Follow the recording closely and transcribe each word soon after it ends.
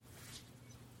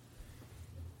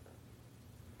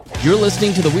You're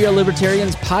listening to the We Are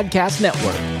Libertarians podcast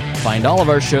network. Find all of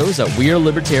our shows at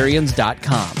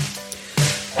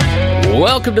wearelibertarians.com.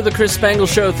 Welcome to the Chris Spangle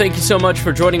Show. Thank you so much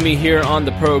for joining me here on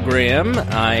the program.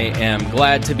 I am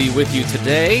glad to be with you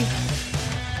today.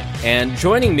 And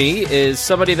joining me is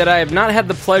somebody that I have not had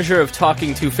the pleasure of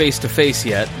talking to face-to-face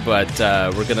yet, but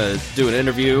we're going to do an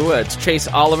interview. It's Chase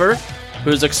Oliver,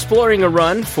 who's exploring a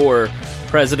run for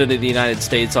President of the United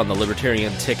States on the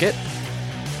Libertarian ticket,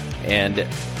 and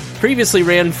previously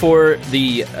ran for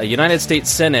the United States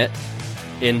Senate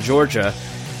in Georgia.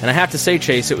 And I have to say,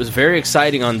 Chase, it was very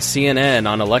exciting on CNN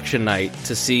on election night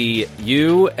to see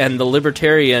you and the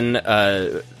Libertarian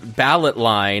ballot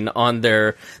line on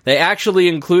there. They actually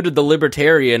included the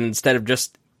Libertarian instead of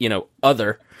just,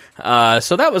 other.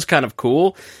 So that was kind of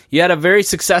cool. You had a very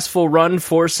successful run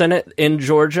for Senate in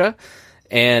Georgia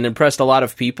and impressed a lot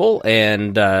of people,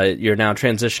 and you're now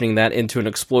transitioning that into an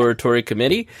exploratory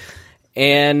committee.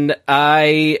 And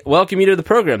I welcome you to the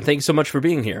program. Thank you so much for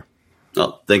being here.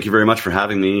 Well, thank you very much for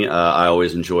having me. I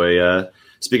always enjoy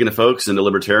speaking to folks and to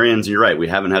libertarians. You're right. We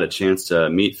haven't had a chance to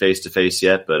meet face-to-face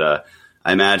yet, but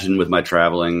I imagine with my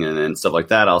traveling and stuff like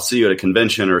that, I'll see you at a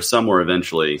convention or somewhere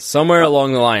eventually. Somewhere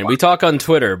along the line. We talk on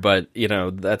Twitter, but,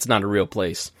 that's not a real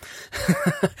place.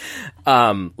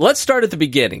 Let's start at the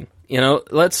beginning.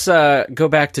 Let's go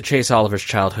back to Chase Oliver's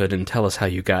childhood and tell us how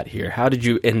you got here. How did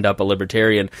you end up a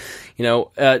libertarian?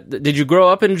 Did you grow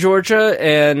up in Georgia?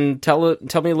 And tell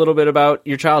me a little bit about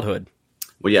your childhood.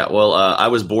 Well, yeah. Well, I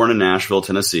was born in Nashville,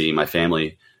 Tennessee. My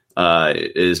family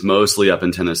is mostly up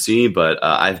in Tennessee, but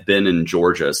I've been in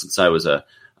Georgia since I was a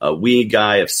wee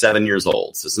guy of 7 years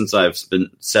old. So since I've been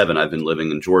 7, I've been living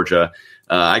in Georgia.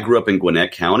 I grew up in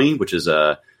Gwinnett County, which is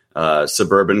a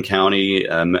suburban county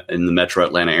in the metro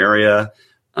Atlanta area.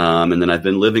 And then I've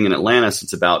been living in Atlanta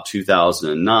since about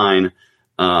 2009.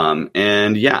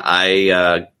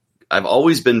 I've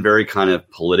always been very kind of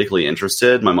politically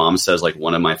interested. My mom says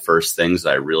one of my first things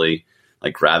that I really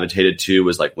gravitated to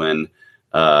was when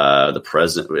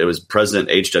it was President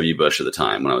H.W. Bush at the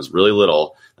time when I was really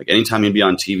little. Anytime he'd be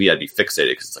on TV, I'd be fixated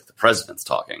because it's the president's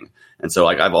talking. And so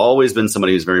I've always been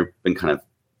somebody who's been kind of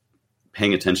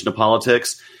paying attention to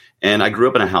politics. And I grew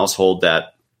up in a household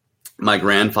that my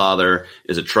grandfather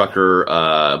is a trucker,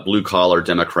 blue-collar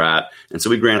Democrat. And so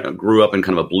we grew up in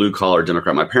kind of a blue-collar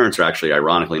Democrat. My parents are actually,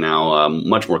 ironically now,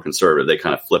 much more conservative. They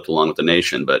kind of flipped along with the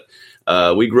nation. But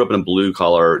we grew up in a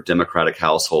blue-collar Democratic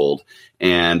household.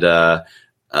 And,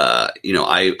 I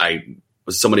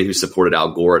was somebody who supported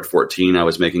Al Gore at 14. I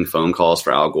was making phone calls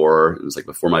for Al Gore. It was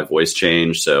before my voice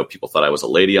changed. So people thought I was a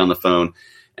lady on the phone.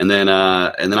 And then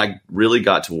I really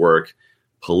got to work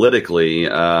politically,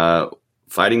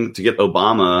 fighting to get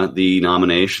Obama the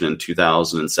nomination in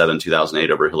 2007,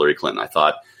 2008 over Hillary Clinton. I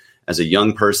thought as a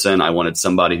young person, I wanted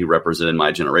somebody who represented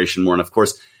my generation more. And of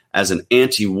course, as an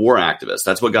anti-war activist,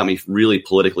 that's what got me really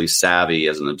politically savvy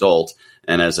as an adult.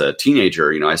 And as a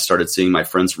teenager, I started seeing my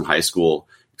friends from high school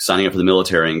signing up for the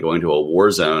military and going to a war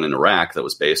zone in Iraq that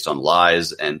was based on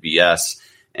lies and BS.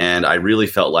 And I really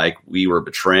felt like we were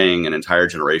betraying an entire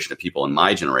generation of people in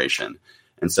my generation.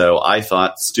 And so I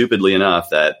thought, stupidly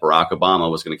enough, that Barack Obama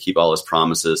was going to keep all his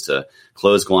promises to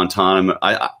close Guantanamo.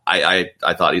 I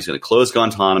thought he's going to close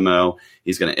Guantanamo.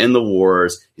 He's going to end the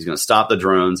wars. He's going to stop the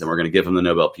drones, and we're going to give him the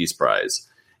Nobel Peace Prize.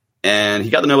 And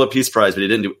he got the Nobel Peace Prize, but he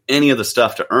didn't do any of the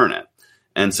stuff to earn it.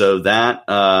 And so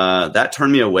that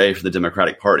turned me away from the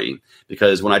Democratic Party,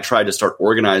 because when I tried to start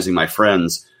organizing my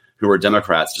friends who were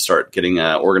Democrats to start getting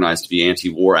organized to be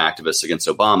anti-war activists against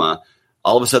Obama,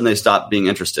 all of a sudden they stopped being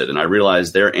interested. And I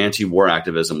realized their anti-war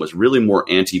activism was really more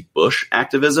anti-Bush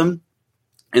activism,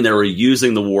 and they were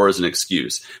using the war as an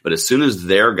excuse. But as soon as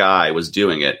their guy was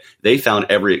doing it, they found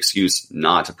every excuse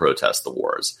not to protest the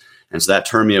wars. And so that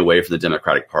turned me away from the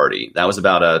Democratic Party. That was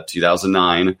about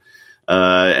 2009.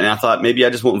 And I thought maybe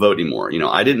I just won't vote anymore.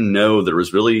 I didn't know there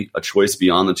was really a choice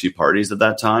beyond the two parties at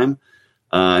that time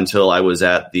until I was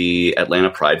at the Atlanta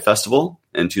Pride Festival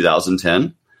in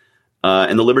 2010.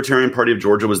 And the Libertarian Party of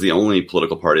Georgia was the only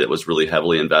political party that was really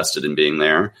heavily invested in being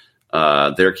there.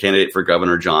 Their candidate for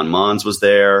governor, John Mons, was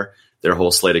there. Their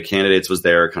whole slate of candidates was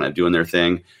there kind of doing their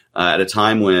thing at a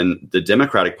time when the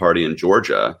Democratic Party in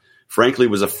Georgia, frankly,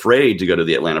 was afraid to go to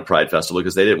the Atlanta Pride Festival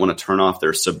because they didn't want to turn off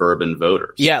their suburban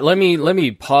voters. Yeah, let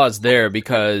me pause there,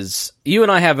 because you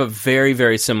and I have a very,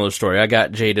 very similar story. I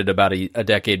got jaded about a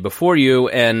decade before you,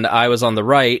 and I was on the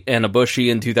right and a Bushy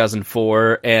in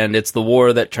 2004, and it's the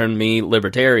war that turned me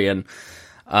libertarian.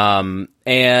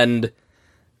 And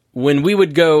when we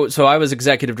would go, so I was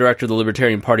executive director of the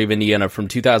Libertarian Party of Indiana from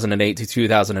 2008 to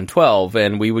 2012,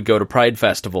 and we would go to Pride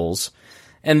festivals,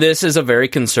 and this is a very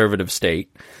conservative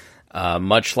state.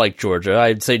 much like Georgia.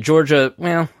 I'd say Georgia,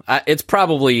 well, it's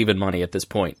probably even money at this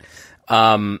point.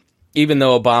 Even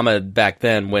though Obama back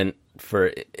then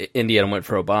Indiana went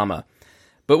for Obama.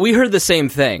 But we heard the same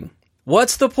thing.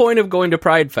 What's the point of going to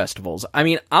pride festivals? I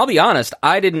mean, I'll be honest,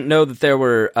 I didn't know that there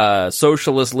were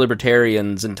socialist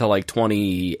libertarians until like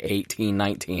 2018,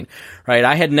 19, right?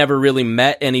 I had never really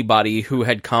met anybody who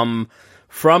had come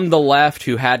from the left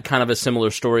who had kind of a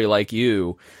similar story like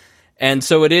you. And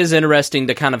so it is interesting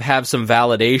to kind of have some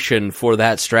validation for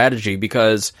that strategy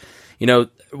because,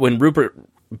 when Rupert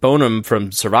Bonham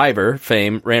from Survivor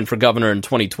fame ran for governor in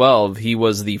 2012, he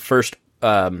was the first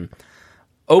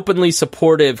openly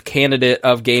supportive candidate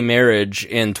of gay marriage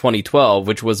in 2012,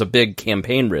 which was a big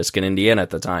campaign risk in Indiana at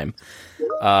the time.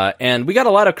 And we got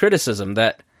a lot of criticism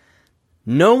that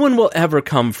no one will ever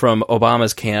come from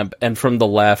Obama's camp and from the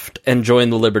left and join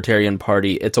the Libertarian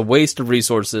Party. It's a waste of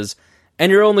resources,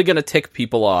 and you're only going to tick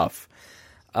people off.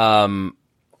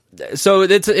 So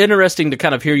it's interesting to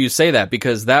kind of hear you say that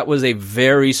because that was a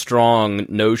very strong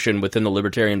notion within the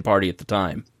Libertarian Party at the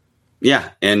time. Yeah.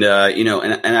 And,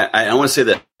 I want to say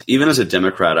that even as a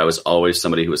Democrat, I was always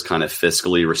somebody who was kind of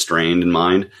fiscally restrained in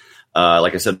mind.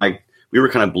 Like I said, we were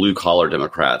kind of blue collar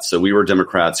Democrats. So we were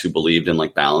Democrats who believed in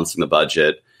like balancing the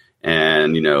budget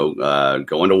and,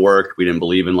 going to work. We didn't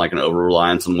believe in like an over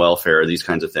reliance on welfare, these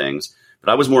kinds of things.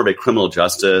 But I was more of a criminal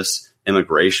justice,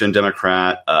 immigration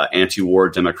Democrat, anti-war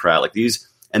Democrat, like these.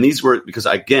 And these were because,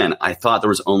 again, I thought there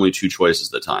was only two choices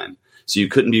at the time. So you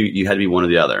had to be one or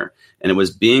the other. And it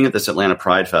was being at this Atlanta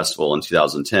Pride Festival in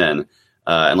 2010.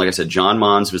 And like I said, John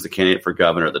Mons, who was the candidate for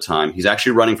governor at the time, he's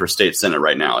actually running for state senate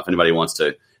right now. If anybody wants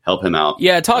to help him out.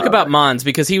 Yeah, talk about Mons,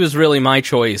 because he was really my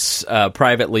choice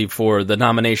privately for the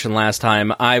nomination last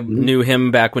time. I knew him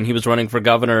back when he was running for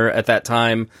governor at that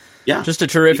time. Yeah. Just a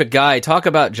terrific guy. Talk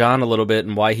about John a little bit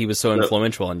and why he was so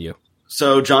influential on you.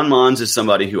 So John Mons is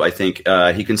somebody who I think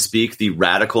he can speak the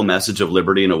radical message of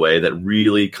liberty in a way that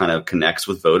really kind of connects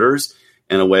with voters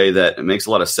in a way that makes a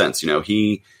lot of sense.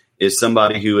 He is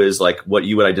somebody who is like what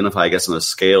you would identify, I guess, on the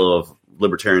scale of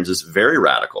libertarians is very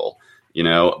radical,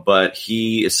 but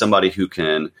he is somebody who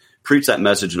can preach that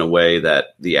message in a way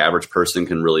that the average person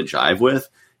can really jive with.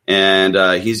 And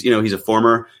he's a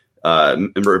former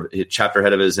member, chapter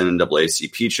head of his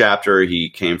NAACP chapter. He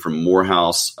came from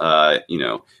Morehouse,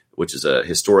 which is a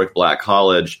historic black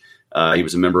college. He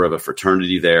was a member of a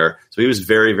fraternity there. So he was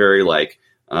very, very like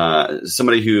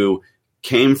somebody who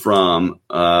came from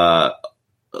an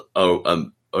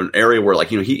area where like,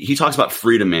 he talks about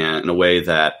freedom, man, in a way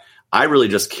that I really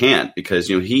just can't because,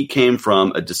 he came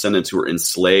from a descendants who were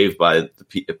enslaved by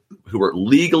who were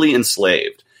legally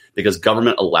enslaved because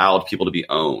government allowed people to be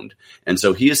owned. And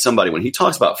so he is somebody, when he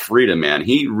talks about freedom, man,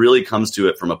 he really comes to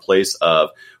it from a place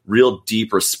of real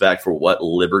deep respect for what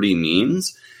liberty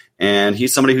means. And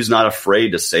he's somebody who's not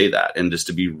afraid to say that and just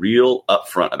to be real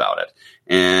upfront about it.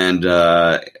 And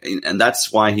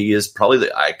that's why he is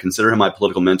probably I consider him my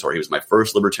political mentor. He was my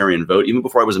first libertarian vote, even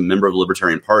before I was a member of the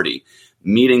Libertarian Party.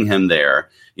 Meeting him there,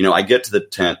 I get to the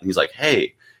tent and he's like,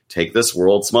 "Hey, take this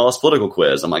world's smallest political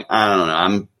quiz." I'm like, "I don't know.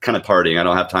 I'm kind of partying. I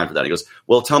don't have time for that." He goes,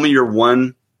 "Well, tell me your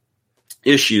one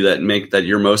issue that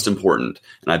you're most important."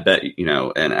 And I bet,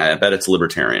 and I bet it's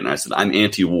libertarian. And I said, "I'm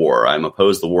anti-war. I'm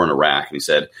opposed to the war in Iraq." And he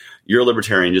said, "You're a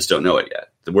libertarian, just don't know it yet.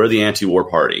 We're the anti-war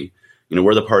party.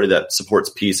 We're the party that supports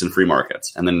peace and free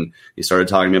markets." And then he started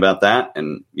talking to me about that.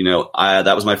 And,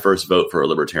 that was my first vote for a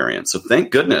libertarian. So thank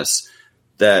goodness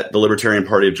that the Libertarian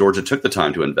Party of Georgia took the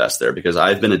time to invest there, because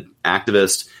I've been an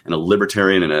activist and a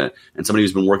libertarian and somebody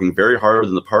who's been working very hard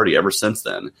within the party ever since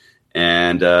then.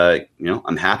 And,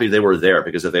 I'm happy they were there,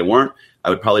 because if they weren't,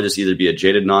 I would probably just either be a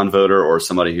jaded non-voter or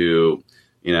somebody who,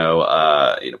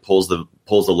 pulls the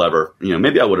lever.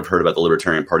 Maybe I would have heard about the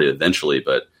Libertarian Party eventually,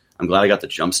 but I'm glad I got the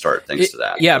jump start thanks to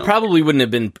that. Yeah, it probably wouldn't have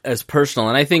been as personal.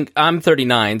 And I think I'm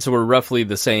 39, so we're roughly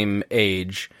the same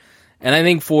age. And I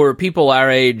think for people our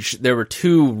age, there were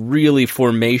two really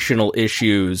formational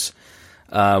issues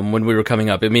when we were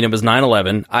coming up. I mean, it was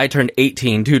 9/11. I turned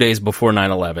 18 2 days before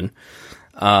 9/11.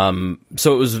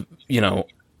 So it was,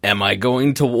 am I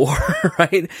going to war,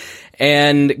 right?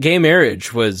 And gay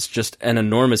marriage was just an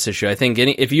enormous issue. I think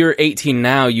if you're 18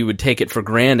 now, you would take it for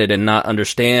granted and not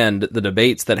understand the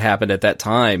debates that happened at that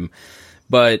time.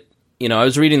 But, I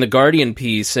was reading the Guardian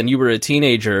piece and you were a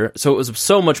teenager, so it was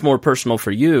so much more personal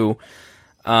for you,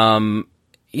 in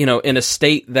a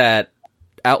state that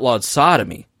outlawed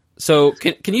sodomy. So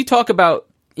can you talk about,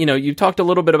 you talked a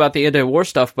little bit about the anti-war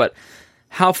stuff, but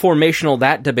how formational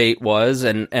that debate was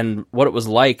and what it was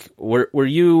like. Were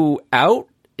you out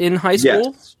in high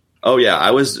school? Yes. Oh, yeah. I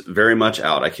was very much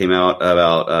out. I came out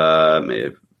about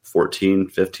 14,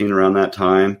 15, around that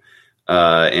time.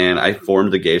 And I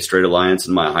formed the Gay Straight Alliance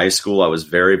in my high school. I was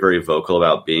very, very vocal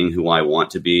about being who I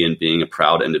want to be and being a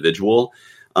proud individual.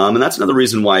 And that's another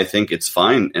reason why I think it's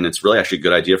fine. And it's really actually a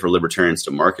good idea for libertarians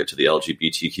to market to the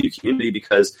LGBTQ community,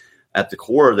 because at the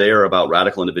core, they are about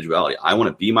radical individuality. I want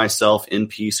to be myself in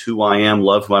peace, who I am,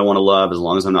 love who I want to love, as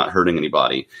long as I'm not hurting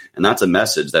anybody. And that's a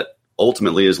message that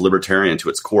ultimately is libertarian to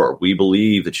its core. We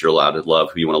believe that you're allowed to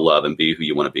love who you want to love and be who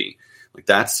you want to be. Like,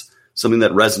 that's something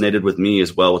that resonated with me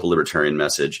as well with the libertarian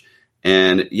message.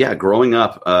 And yeah, growing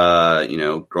up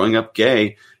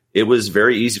gay, it was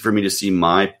very easy for me to see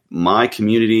my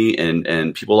community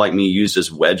and people like me used as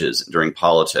wedges during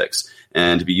politics,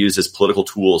 and to be used as political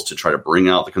tools to try to bring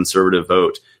out the conservative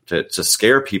vote, to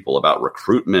scare people about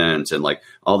recruitment and like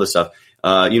all this stuff.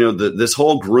 This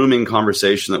whole grooming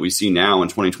conversation that we see now in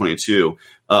 2022,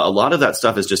 a lot of that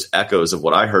stuff is just echoes of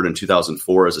what I heard in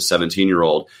 2004 as a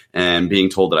 17-year-old, and being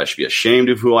told that I should be ashamed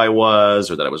of who I was,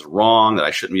 or that I was wrong, that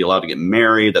I shouldn't be allowed to get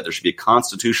married, that there should be a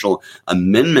constitutional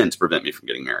amendment to prevent me from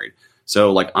getting married.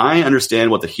 So like, I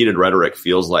understand what the heated rhetoric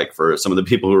feels like for some of the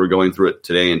people who are going through it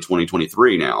today in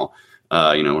 2023 now.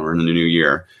 We're in the new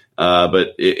year.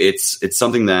 But it's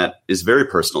something that is very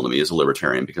personal to me as a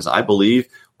libertarian, because I believe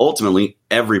ultimately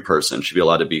every person should be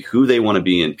allowed to be who they want to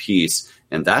be in peace.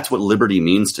 And that's what liberty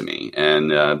means to me.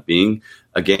 And being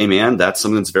a gay man, that's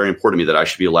something that's very important to me, that I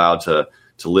should be allowed to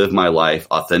live my life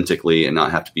authentically and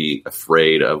not have to be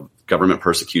afraid of government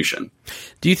persecution.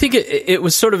 Do you think it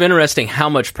was sort of interesting how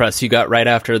much press you got right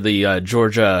after the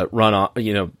Georgia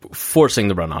runoff, forcing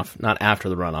the runoff, not after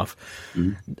the runoff?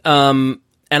 Mm-hmm.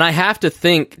 And I have to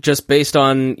think, just based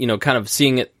on, kind of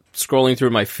seeing it scrolling through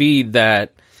my feed,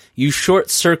 that you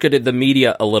short-circuited the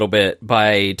media a little bit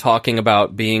by talking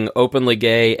about being openly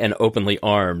gay and openly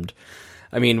armed.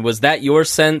 I mean, was that your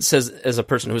sense as a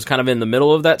person who's kind of in the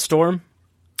middle of that storm?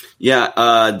 Yeah,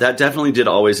 that definitely did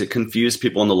it confused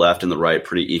people on the left and the right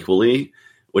pretty equally,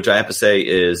 which I have to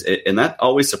say and that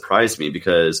always surprised me,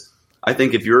 because I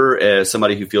think if you're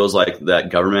somebody who feels like that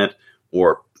government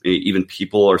or even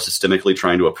people are systemically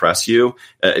trying to oppress you,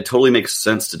 it totally makes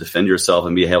sense to defend yourself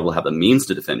and be able to have the means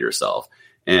to defend yourself.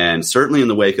 And certainly in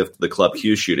the wake of the Club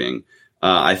Q shooting,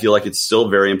 I feel like it's still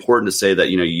very important to say that,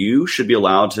 you should be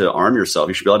allowed to arm yourself.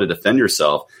 You should be allowed to defend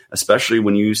yourself, especially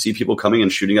when you see people coming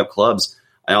and shooting up clubs.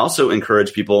 I also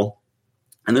encourage people,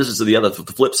 and this is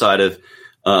the flip side of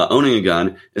owning a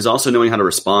gun, is also knowing how to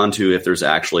respond to if there's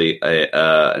actually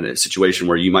a situation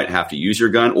where you might have to use your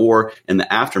gun, or in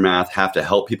the aftermath have to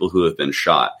help people who have been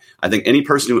shot. I think any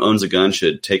person who owns a gun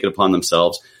should take it upon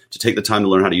themselves to take the time to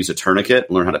learn how to use a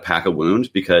tourniquet, learn how to pack a wound,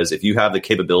 because if you have the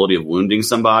capability of wounding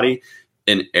somebody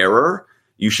in error,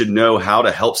 you should know how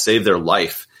to help save their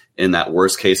life. In that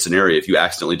worst case scenario, if you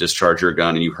accidentally discharge your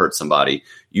gun and you hurt somebody,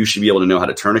 you should be able to know how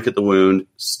to tourniquet the wound,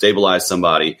 stabilize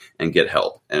somebody, and get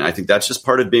help. And I think that's just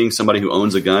part of being somebody who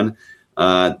owns a gun.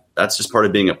 That's just part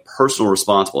of being a personal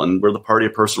responsible, and we're the party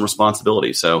of personal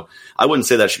responsibility. So I wouldn't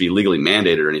say that should be legally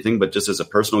mandated or anything, but just as a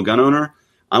personal gun owner,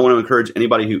 I want to encourage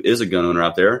anybody who is a gun owner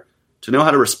out there to know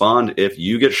how to respond if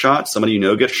you get shot, somebody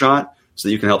gets shot, so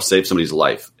that you can help save somebody's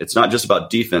life. It's not just about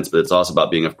defense, but it's also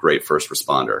about being a great first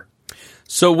responder.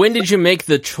 So when did you make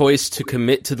the choice to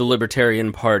commit to the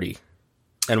Libertarian Party,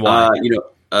 and why?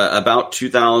 About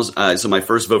 2000. So my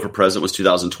first vote for president was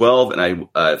 2012, and I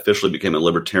officially became a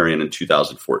Libertarian in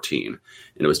 2014. And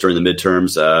it was during the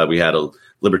midterms. We had a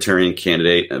Libertarian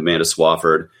candidate, Amanda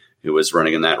Swafford, who was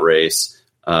running in that race.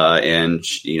 And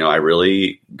I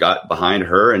really got behind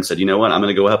her and said, you know what, I'm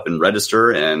going to go up and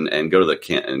register and go to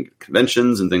the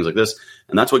conventions and things like this.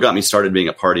 And that's what got me started being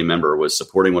a party member, was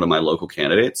supporting one of my local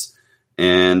candidates.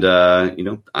 And,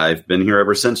 I've been here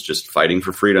ever since, just fighting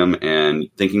for freedom and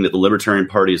thinking that the Libertarian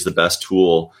Party is the best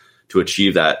tool to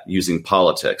achieve that, using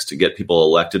politics to get people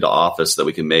elected to office so that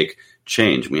we can make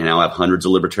change. We now have hundreds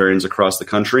of libertarians across the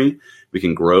country. We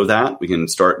can grow that. We can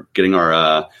start getting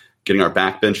our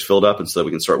backbench filled up, and so that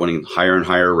we can start winning higher and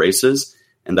higher races.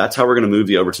 And that's how we're going to move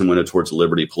the Overton window towards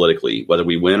liberty politically, whether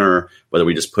we win or whether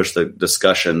we just push the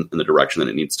discussion in the direction that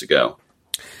it needs to go.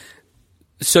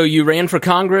 So you ran for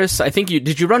Congress. I think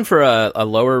did you run for a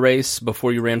lower race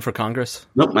before you ran for Congress?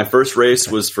 Nope. My first race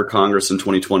was for Congress in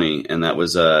 2020, and that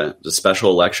was a special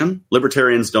election.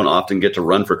 Libertarians don't often get to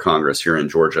run for Congress here in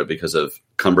Georgia because of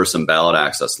cumbersome ballot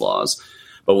access laws.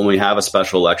 But when we have a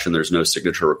special election, there's no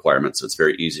signature requirement, so it's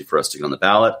very easy for us to get on the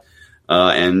ballot.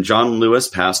 And John Lewis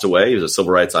passed away. He was a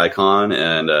civil rights icon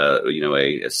and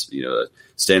a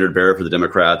standard bearer for the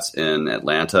Democrats in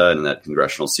Atlanta and in that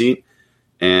congressional seat.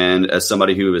 And as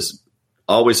somebody who has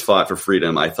always fought for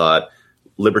freedom, I thought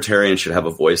libertarians should have a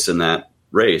voice in that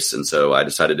race. And so I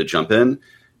decided to jump in.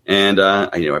 And I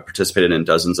participated in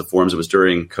dozens of forums. It was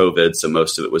during COVID, so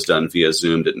most of it was done via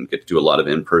Zoom. Didn't get to do a lot of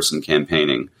in-person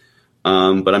campaigning.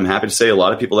 But I'm happy to say a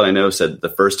lot of people that I know said the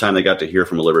first time they got to hear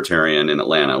from a libertarian in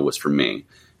Atlanta was from me,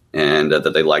 and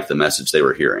that they liked the message they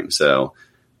were hearing. So,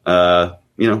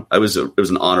 it was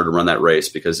an honor to run that race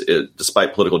because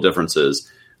despite political differences,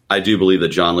 I do believe that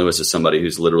John Lewis is somebody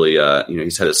who's literally,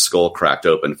 he's had his skull cracked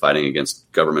open fighting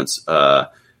against government's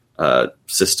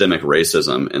systemic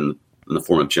racism in the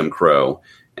form of Jim Crow.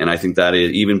 And I think that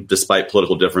even despite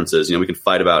political differences, we can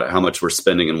fight about how much we're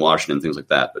spending in Washington, things like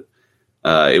that.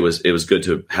 But it was good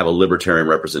to have a libertarian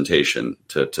representation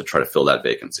to try to fill that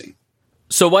vacancy.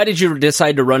 So why did you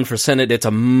decide to run for Senate? It's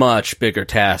a much bigger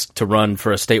task to run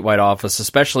for a statewide office,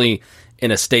 especially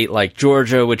in a state like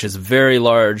Georgia, which is very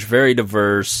large, very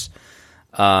diverse.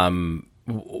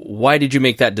 Why did you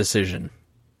make that decision?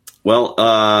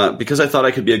 Well, because I thought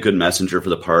I could be a good messenger for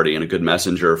the party and a good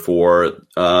messenger for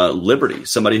liberty,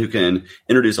 somebody who can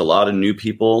introduce a lot of new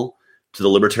people to the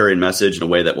libertarian message in a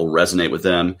way that will resonate with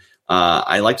them.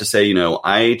 I like to say,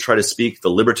 I try to speak the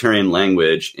libertarian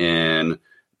language in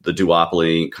the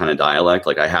duopoly kind of dialect.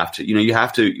 Like I have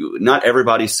to, not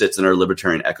everybody sits in our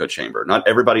libertarian echo chamber. Not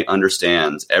everybody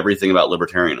understands everything about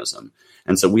libertarianism.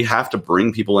 And so we have to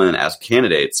bring people in as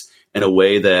candidates in a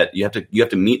way that you have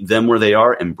to meet them where they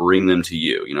are and bring them to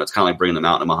you. It's kind of like bringing them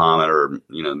out to Muhammad or,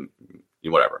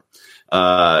 whatever.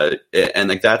 And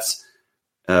like, that's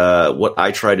what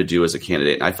I try to do as a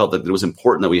candidate. And I felt that it was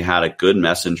important that we had a good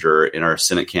messenger in our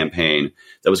Senate campaign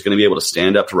that was going to be able to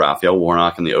stand up to Raphael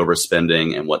Warnock and the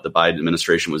overspending and what the Biden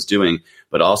administration was doing,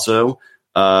 but also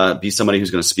be somebody who's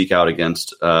going to speak out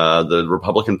against the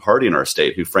Republican Party in our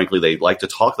state, who frankly, they like to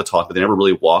talk the talk, but they never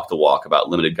really walk the walk about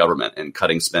limited government and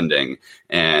cutting spending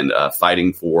and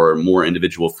fighting for more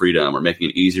individual freedom or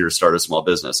making it easier to start a small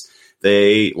business.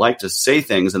 They like to say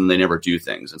things and they never do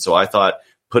things. And so I thought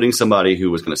putting somebody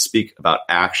who was going to speak about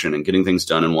action and getting things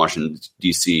done in Washington,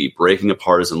 D.C., breaking a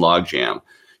partisan logjam,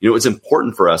 it's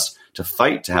important for us to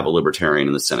fight to have a libertarian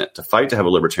in the Senate, to fight to have a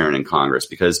libertarian in Congress,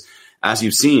 because as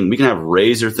you've seen, we can have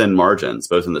razor-thin margins,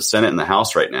 both in the Senate and the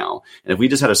House right now. And if we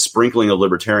just had a sprinkling of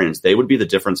libertarians, they would be the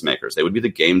difference makers. They would be the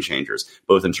game changers,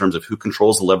 both in terms of who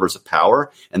controls the levers of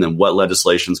power and then what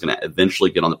legislation is going to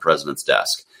eventually get on the president's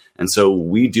desk. And so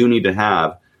we do need to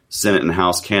have Senate and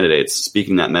House candidates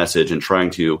speaking that message and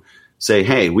trying to say,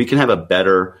 hey, we can have a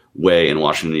better way in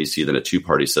Washington, D.C. than a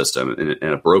two-party system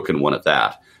and a broken one at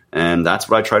that. And that's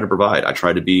what I try to provide. I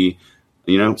try to be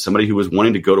somebody who was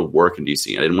wanting to go to work in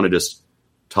DC. I didn't want to just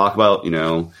talk about,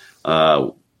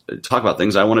 talk about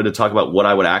things. I wanted to talk about what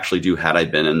I would actually do had I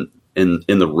been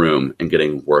in the room and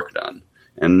getting work done.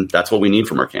 And that's what we need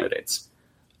from our candidates.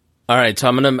 All right. So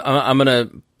I'm gonna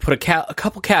put a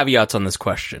couple caveats on this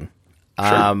question.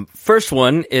 Sure. First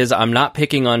one is I'm not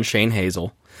picking on Shane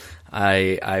Hazel.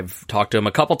 I've talked to him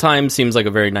a couple times. Seems like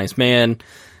a very nice man.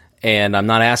 And I'm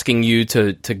not asking you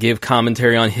to give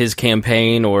commentary on his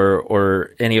campaign or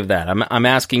any of that. I'm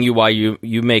asking you why you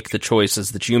make the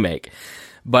choices that you make.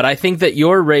 But I think that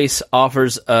your race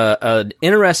offers an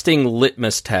interesting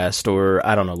litmus test, or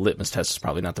I don't know, litmus test is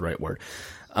probably not the right word.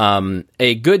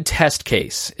 A good test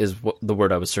case is the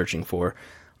word I was searching for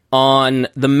on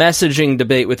the messaging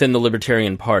debate within the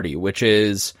Libertarian Party, which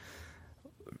is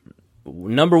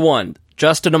number one,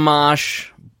 Justin Amash.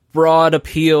 Broad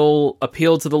appeal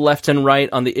to the left and right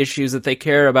on the issues that they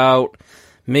care about,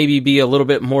 maybe be a little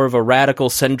bit more of a radical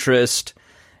centrist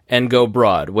and go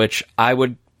broad, which I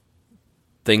would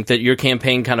think that your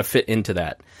campaign kind of fit into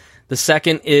that. The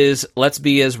second is let's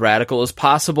be as radical as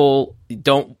possible.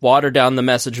 Don't water down the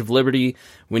message of liberty.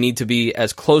 We need to be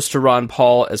as close to Ron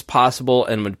Paul as possible.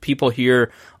 And when people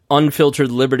hear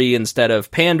unfiltered liberty instead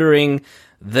of pandering,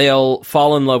 they'll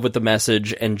fall in love with the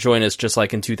message and join us just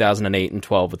like in 2008 and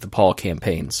 12 with the Paul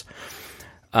campaigns.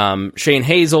 Shane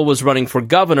Hazel was running for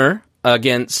governor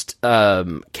against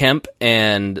Kemp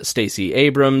and Stacey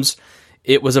Abrams.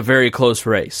 It was a very close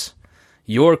race.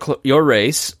 Your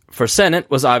race for Senate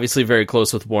was obviously very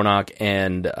close with Warnock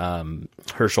and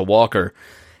Herschel Walker.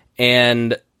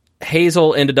 And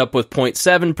Hazel ended up with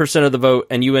 0.7% of the vote,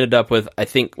 and you ended up with, I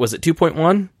think, was it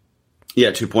 2.1?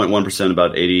 Yeah, 2.1%,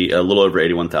 about a little over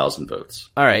 81,000 votes.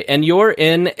 All right, and you're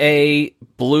in a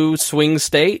blue swing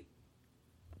state,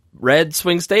 red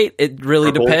swing state. It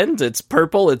really purple. Depends. It's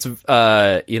purple. It's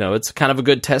it's kind of a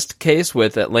good test case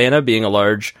with Atlanta being a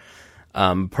large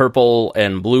purple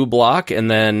and blue block,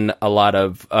 and then a lot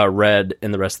of red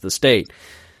in the rest of the state.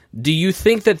 Do you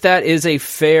think that is a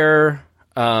fair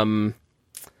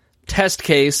test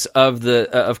case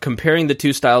of comparing the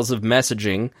two styles of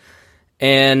messaging?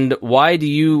 And why do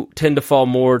you tend to fall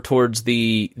more towards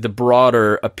the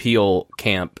broader appeal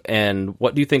camp? And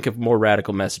what do you think of more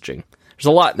radical messaging? There's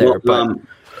a lot there.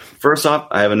 First off,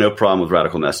 I have no problem with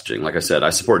radical messaging. Like I said, I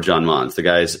support John Mons. The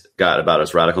guy's got about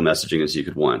as radical messaging as you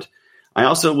could want. I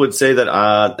also would say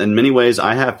that in many ways,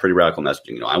 I have pretty radical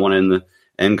messaging. I want to end the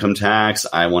income tax.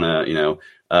 I want to,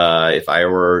 if I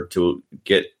were to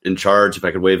get in charge, if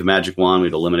I could wave a magic wand,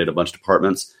 we'd eliminate a bunch of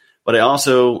departments. But I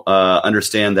also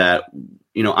understand that,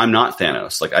 I'm not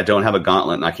Thanos. Like, I don't have a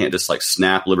gauntlet, and I can't just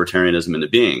snap libertarianism into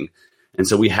being. And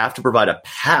so we have to provide a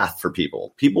path for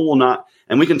people. People will not,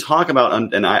 and we can talk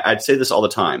about, and I'd say this all the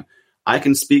time, I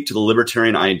can speak to the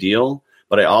libertarian ideal,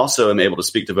 but I also am able to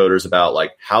speak to voters about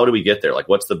how do we get there?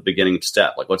 What's the beginning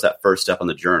step? What's that first step on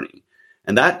the journey?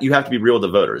 And that you have to be real with the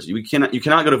voters. You cannot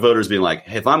go to voters being like,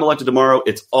 hey, if I'm elected tomorrow,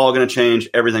 it's all going to change.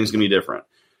 Everything's going to be different.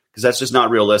 Because that's just not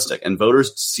realistic. And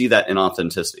voters see that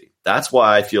inauthenticity. That's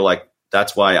why I feel like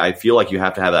you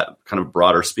have to have that kind of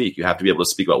broader speak. You have to be able to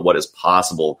speak about what is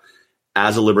possible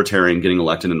as a libertarian getting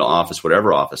elected into office,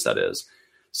 whatever office that is.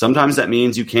 Sometimes that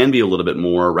means you can be a little bit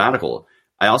more radical.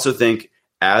 I also think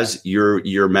as your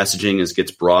messaging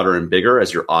gets broader and bigger,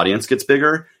 as your audience gets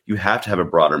bigger, you have to have a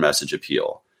broader message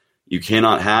appeal. You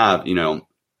cannot have,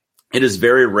 it is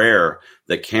very rare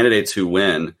that candidates who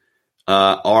win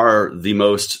are the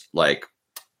most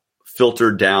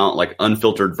filtered down,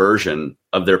 unfiltered version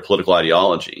of their political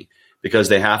ideology, because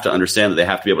they have to understand that they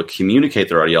have to be able to communicate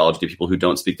their ideology to people who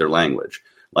don't speak their language.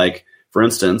 For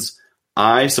instance,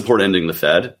 I support ending the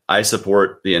Fed. I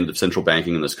support the end of central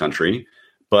banking in this country,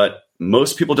 but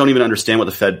most people don't even understand what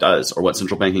the Fed does or what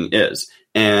central banking is.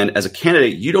 And as a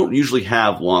candidate, you don't usually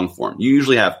have long form. You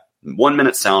usually have 1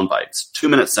 minute sound bites, 2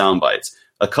 minute sound bites,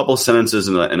 a couple of sentences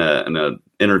in a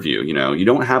interview. You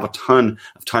don't have a ton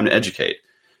of time to educate.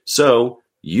 So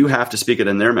you have to speak it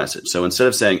in their message. So instead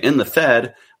of saying in the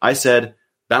Fed, I said,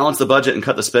 balance the budget and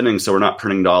cut the spending so we're not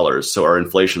printing dollars, so our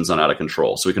inflation's not out of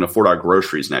control, so we can afford our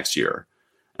groceries next year.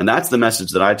 And that's the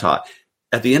message that I taught.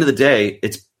 At the end of the day,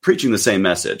 it's preaching the same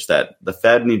message, that the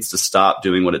Fed needs to stop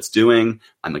doing what it's doing.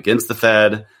 I'm against the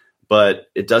Fed, but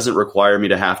it doesn't require me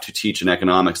to have to teach an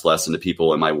economics lesson to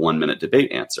people in my 1 minute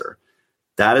debate answer.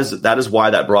 That is why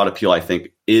that broad appeal, I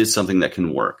think, is something that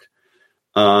can work.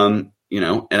 And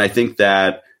I think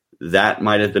that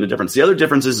might have been a difference. The other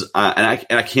difference is, and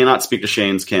I cannot speak to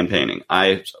Shane's campaigning.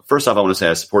 First off, I want to say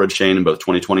I supported Shane in both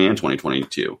 2020 and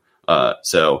 2022.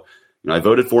 I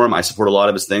voted for him. I support a lot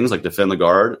of his things, like defend the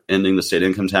guard, ending the state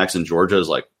income tax in Georgia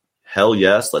is hell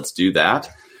yes, let's do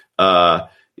that. A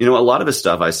lot of his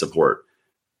stuff I support.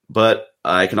 But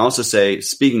I can also say,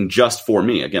 speaking just for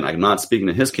me, again, I'm not speaking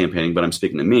to his campaigning, but I'm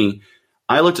speaking to me.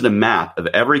 I looked at a map of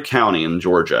every county in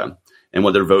Georgia and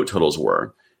what their vote totals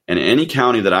were. And any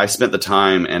county that I spent the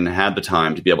time and had the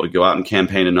time to be able to go out and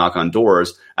campaign and knock on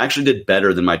doors, I actually did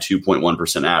better than my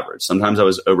 2.1% average. Sometimes I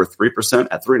was over 3%,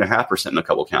 at 3.5% in a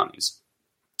couple counties.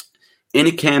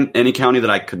 Any county that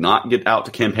I could not get out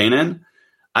to campaign in,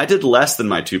 I did less than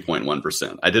my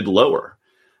 2.1%. I did lower.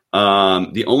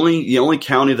 The only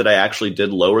county that I actually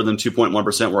did lower than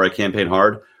 2.1% where I campaigned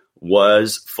hard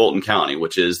was Fulton County,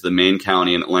 which is the main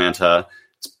county in Atlanta.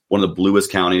 It's one of the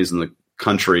bluest counties in the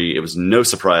country. It was no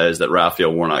surprise that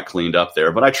Raphael Warnock cleaned up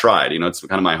there, but I tried. It's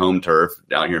kind of my home turf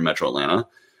down here in Metro Atlanta.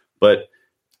 But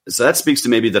so that speaks to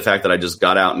maybe the fact that I just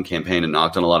got out and campaigned and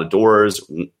knocked on a lot of doors,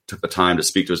 took the time to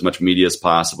speak to as much media as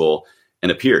possible,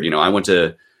 and appeared. I went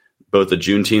to both the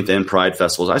Juneteenth and Pride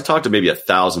festivals. I talked to maybe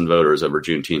 1,000 voters over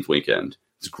Juneteenth weekend.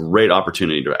 It's a great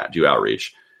opportunity to do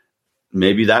outreach.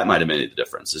 Maybe that might have made the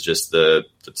difference. It's just the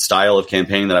style of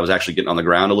campaigning that I was actually getting on the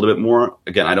ground a little bit more.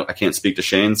 Again, I can't speak to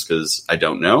Shane's because I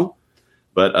don't know,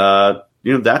 but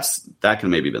that can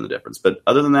maybe have been the difference. But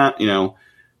other than that,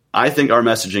 I think our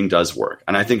messaging does work.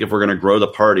 And I think if we're going to grow the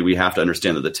party, we have to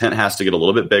understand that the tent has to get a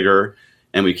little bit bigger,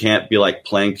 and we can't be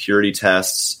playing purity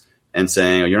tests and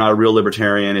saying, you're not a real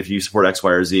libertarian if you support X,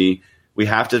 Y, or Z. We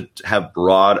have to have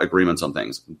broad agreements on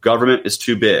things. Government is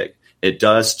too big. It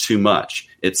does too much.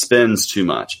 It spends too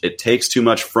much. It takes too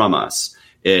much from us.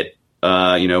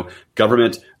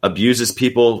 Government abuses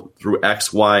people through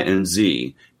X, Y, and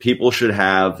Z. People should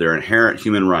have their inherent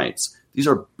human rights. These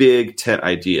are big tent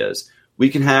ideas. We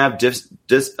can have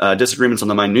disagreements on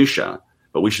the minutia,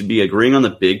 but we should be agreeing on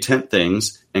the big tent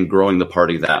things and growing the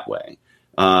party that way.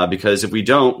 Because if we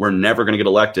don't, we're never going to get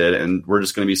elected, and we're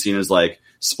just going to be seen as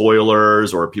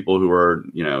spoilers or people who are,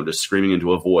 just screaming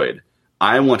into a void.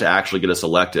 I want to actually get us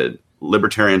elected,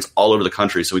 libertarians all over the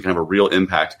country, so we can have a real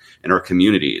impact in our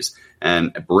communities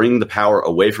and bring the power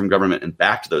away from government and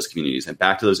back to those communities and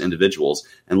back to those individuals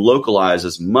and localize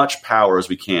as much power as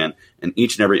we can in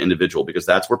each and every individual, because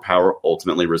that's where power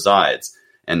ultimately resides.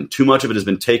 And too much of it has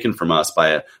been taken from us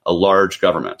by a large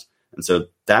government. And so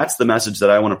that's the message that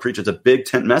I want to preach. It's a big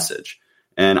tent message.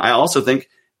 And I also think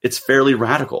it's fairly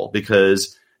radical,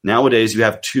 because nowadays you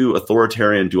have two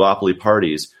authoritarian duopoly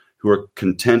parties who are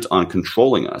content on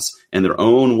controlling us in their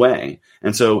own way.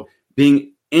 And so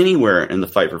being anywhere in the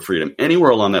fight for freedom, anywhere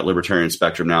along that libertarian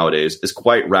spectrum nowadays is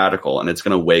quite radical, and it's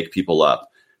going to wake people up.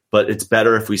 But it's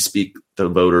better if we speak the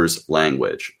voters'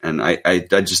 language. And I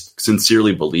just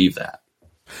sincerely believe that.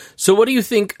 So what do you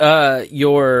think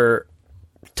your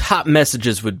top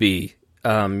messages would be?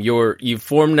 You've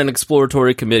formed an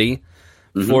exploratory committee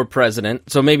for president.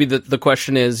 So maybe the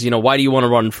question is, why do you want to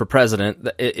run for president?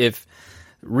 If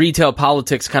retail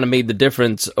politics kind of made the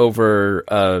difference over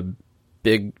a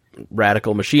big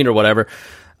radical machine or whatever,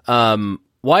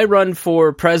 why run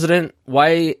for president?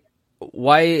 Why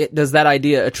does that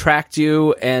idea attract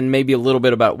you? And maybe a little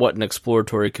bit about what an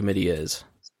exploratory committee is.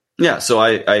 Yeah, so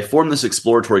I formed this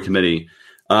exploratory committee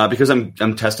because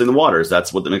I'm testing the waters.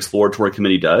 That's what an exploratory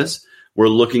committee does. We're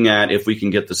looking at if we can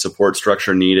get the support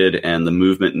structure needed and the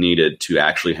movement needed to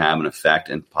actually have an effect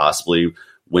and possibly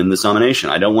win this nomination.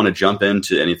 I don't want to jump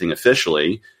into anything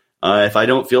officially if I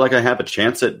don't feel like I have a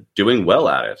chance at doing well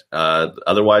at it.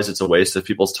 Otherwise, it's a waste of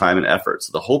people's time and effort.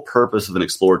 So the whole purpose of an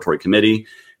exploratory committee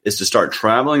is to start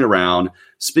traveling around,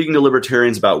 speaking to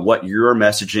libertarians about what your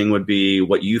messaging would be,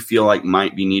 what you feel like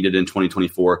might be needed in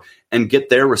 2024, and get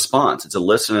their response. It's a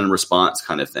listen and response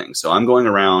kind of thing. So I'm going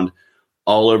around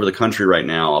all over the country right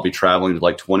now. I'll be traveling to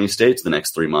like 20 states the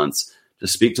next 3 months to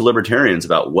speak to libertarians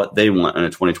about what they want in a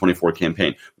 2024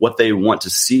 campaign, what they want to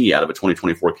see out of a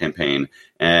 2024 campaign.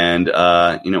 And,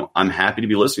 I'm happy to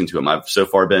be listening to them. I've so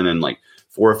far been in like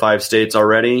 4 or 5 states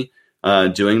already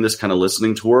doing this kind of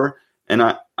listening tour.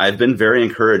 And I've been very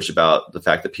encouraged about the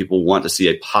fact that people want to see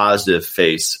a positive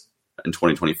face in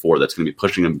 2024 that's going to be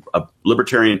pushing a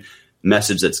libertarian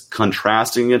message that's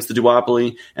contrasting against the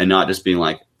duopoly and not just being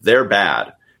like, they're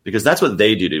bad, because that's what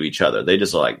they do to each other. They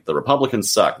just like, the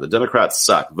Republicans suck, the Democrats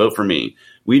suck, vote for me.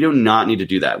 We do not need to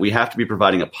do that. We have to be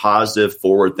providing a positive,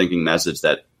 forward-thinking message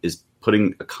that is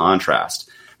putting a contrast.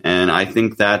 And I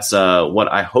think that's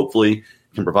what I hopefully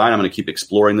can provide. I'm going to keep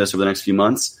exploring this over the next few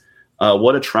months.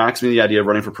 What attracts me to the idea of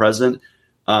running for president?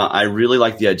 I really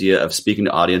like the idea of speaking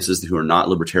to audiences who are not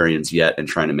libertarians yet and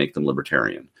trying to make them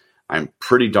libertarian. I'm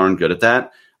pretty darn good at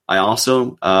that. I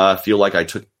also feel like I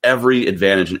took every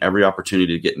advantage and every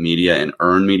opportunity to get media and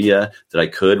earn media that I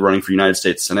could running for United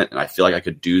States Senate. And I feel like I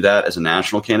could do that as a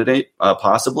national candidate,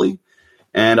 possibly.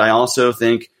 And I also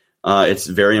think it's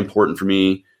very important for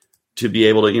me to be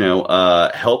able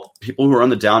to, help people who are on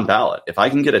the down ballot. If I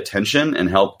can get attention and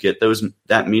help get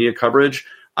that media coverage,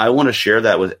 I want to share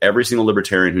that with every single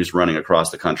libertarian who's running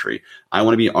across the country. I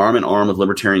want to be arm in arm with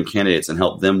libertarian candidates and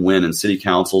help them win in city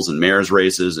councils and mayor's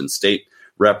races and state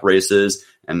rep races.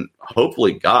 And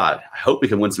hopefully, I hope we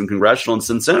can win some congressional and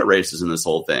some Senate races in this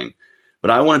whole thing.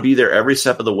 But I want to be there every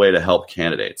step of the way to help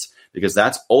candidates, because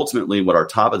that's ultimately what our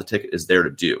top of the ticket is there to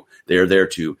do. They are there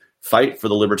to fight for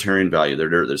the libertarian value. They're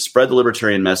there to spread the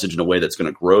libertarian message in a way that's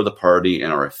going to grow the party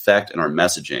and our effect and our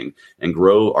messaging and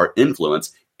grow our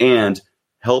influence and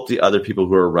help the other people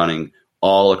who are running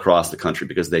all across the country,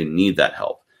 because they need that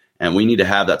help. And we need to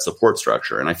have that support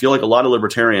structure. And I feel like a lot of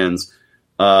libertarians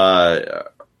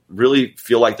really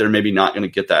feel like they're maybe not going to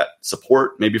get that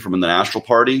support, maybe from the national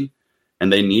party,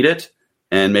 and they need it.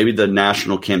 And maybe the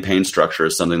national campaign structure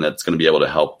is something that's going to be able to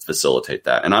help facilitate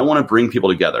that. And I want to bring people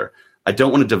together. I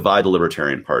don't want to divide the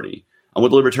Libertarian Party. I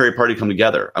want the Libertarian Party to come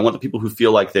together. I want the people who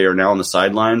feel like they are now on the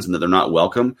sidelines and that they're not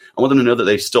welcome, I want them to know that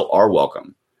they still are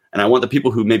welcome. And I want the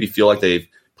people who maybe feel like they've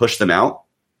pushed them out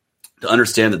to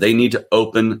understand that they need to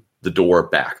open the door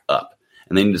back up.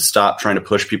 And they need to stop trying to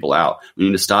push people out. We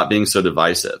need to stop being so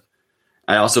divisive.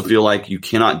 I also feel like you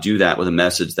cannot do that with a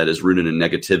message that is rooted in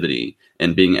negativity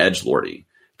and being edgelordy.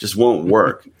 It just won't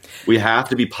work. We have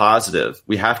to be positive.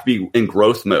 We have to be in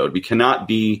growth mode. We cannot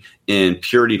be in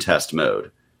purity test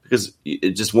mode, because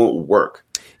it just won't work.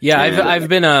 Yeah, I've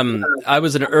been I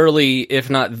was an early, if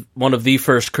not one of the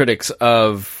first critics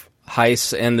of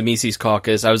Heiss and the Mises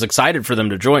Caucus. I was excited for them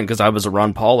to join because I was a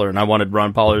Ron Pauler and I wanted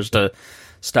Ron Paulers to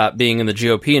stop being in the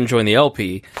GOP and join the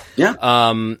LP. Yeah.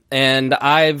 And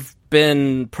I've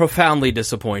been profoundly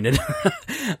disappointed.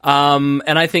 And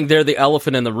I think they're the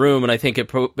elephant in the room, and I think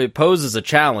it poses a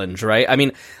challenge, right? I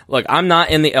mean, look, I'm not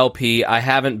in the LP. I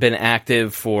haven't been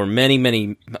active for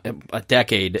a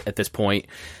decade at this point.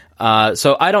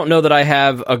 So I don't know that I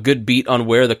have a good beat on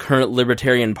where the current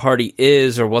Libertarian Party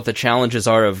is or what the challenges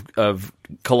are of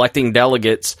collecting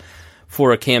delegates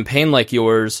for a campaign like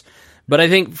yours. But I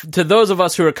think to those of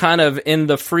us who are kind of in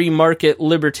the free market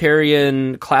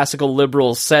libertarian classical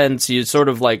liberal sense, you sort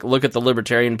of like look at the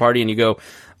Libertarian Party and you go,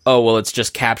 oh, well, it's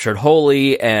just captured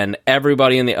wholly and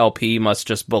everybody in the LP must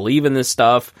just believe in this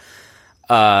stuff,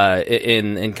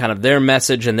 in kind of their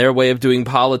message and their way of doing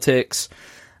politics.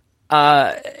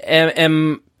 How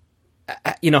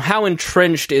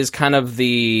entrenched is kind of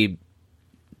the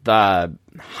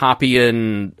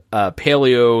Hoppian,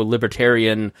 paleo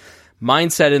libertarian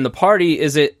mindset in the party?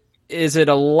 Is it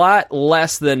a lot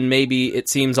less than maybe it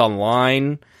seems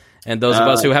online, and those of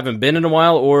us who haven't been in a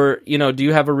while, or do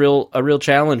you have a real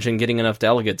challenge in getting enough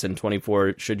delegates in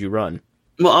 24 should you run?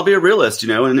 Well, I'll be a realist.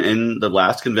 In the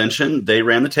last convention, they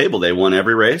ran the table. They won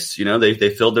every race. They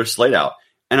filled their slate out,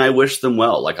 and I wish them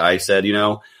well. Like I said,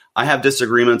 I have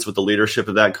disagreements with the leadership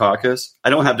of that caucus. I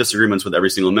don't have disagreements with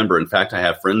every single member. In fact, I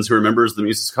have friends who are members of the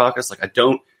Mises Caucus.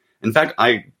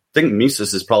 I think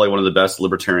Mises is probably one of the best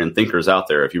libertarian thinkers out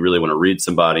there. If you really want to read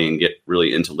somebody and get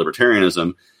really into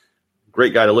libertarianism,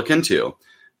 great guy to look into.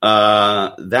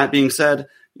 That being said,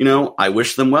 I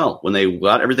wish them well. When they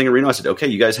got everything in Reno, I said, okay,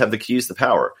 you guys have the keys to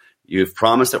power. You've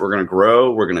promised that we're going to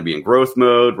grow. We're going to be in growth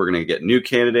mode. We're going to get new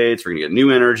candidates. We're going to get new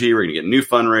energy. We're going to get new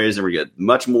fundraising. We're going to get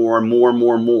much more and more and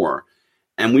more and more.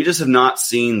 And we just have not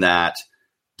seen that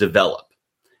develop.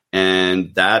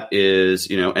 And that is,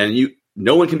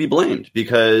 no one can be blamed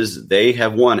because they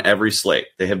have won every slate.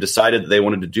 They have decided that they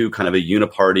wanted to do kind of a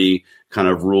uniparty kind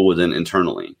of rule within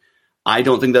internally. I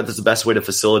don't think that that's the best way to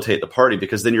facilitate the party,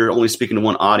 because then you're only speaking to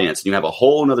one audience and you have a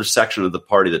whole other section of the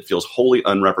party that feels wholly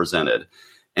unrepresented.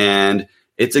 And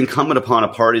it's incumbent upon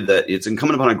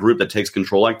a group that takes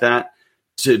control like that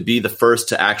to be the first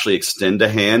to actually extend a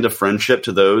hand of friendship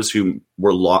to those who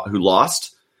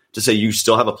lost, to say you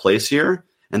still have a place here.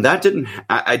 And that didn't.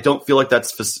 I don't feel like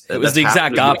that's. It was the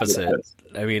exact opposite.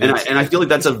 I mean, and I feel like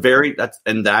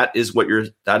that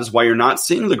is why you're not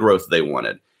seeing the growth they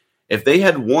wanted. If they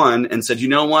had won and said, you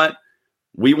know what,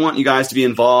 we want you guys to be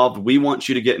involved. We want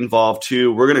you to get involved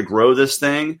too. We're going to grow this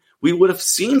thing. We would have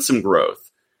seen some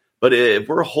growth. But if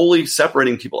we're wholly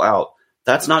separating people out,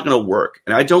 that's not going to work.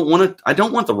 And I don't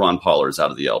want the Ron Paulers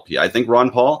out of the LP. I think Ron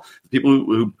Paul, the people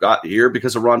who got here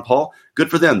because of Ron Paul,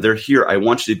 good for them. They're here. I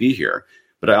want you to be here.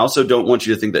 But I also don't want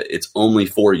you to think that it's only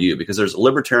for you, because there's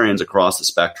libertarians across the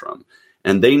spectrum,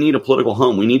 and they need a political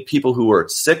home. We need people who are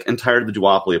sick and tired of the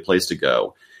duopoly, a place to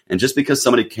go. And just because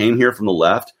somebody came here from the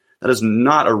left, that is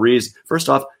not a reason. First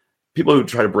off, people who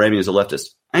try to brand me as a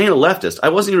leftist, I ain't a leftist. I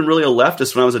wasn't even really a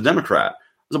leftist when I was a Democrat.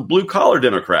 I was a blue-collar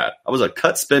Democrat. I was a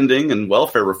cut-spending and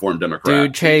welfare reform Democrat.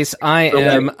 Dude, Chase, I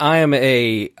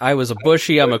was a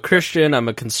Bushy. I'm a Christian. I'm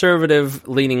a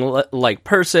conservative-leaning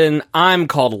person. I'm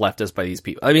called a leftist by these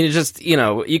people. I mean, it's just,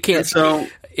 you can't. So,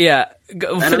 yeah.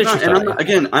 Finish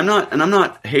I'm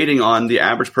not hating on the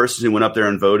average person who went up there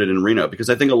and voted in Reno, because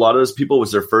I think a lot of those people,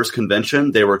 was their first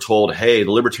convention. They were told, hey,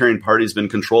 the Libertarian Party has been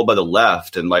controlled by the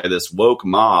left and by this woke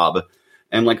mob.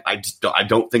 And I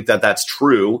don't think that that's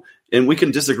true. And we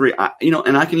can disagree,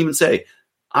 and I can even say,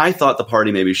 I thought the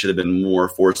party maybe should have been more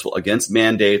forceful against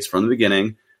mandates from the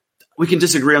beginning. We can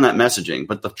disagree on that messaging,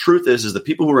 but the truth is the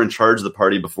people who were in charge of the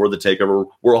party before the takeover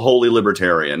were wholly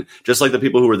libertarian, just like the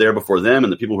people who were there before them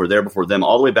and the people who were there before them,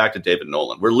 all the way back to David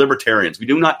Nolan. We're libertarians. We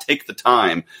do not take the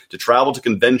time to travel to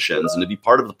conventions and to be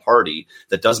part of the party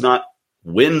that does not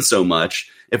win so much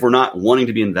if we're not wanting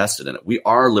to be invested in it. We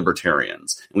are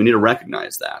libertarians, and we need to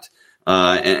recognize that.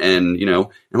 And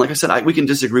like I said, we can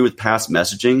disagree with past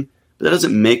messaging, but that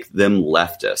doesn't make them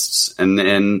leftists.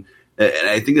 And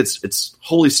I think it's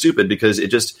wholly stupid, because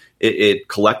it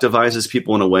collectivizes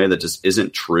people in a way that just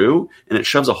isn't true, and it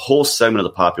shoves a whole segment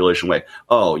of the population away.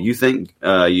 Oh, you think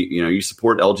you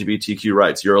support LGBTQ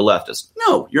rights? You're a leftist.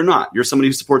 No, you're not. You're somebody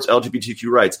who supports LGBTQ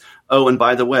rights. Oh, and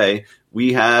by the way,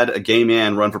 we had a gay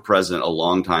man run for president a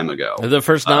long time ago. The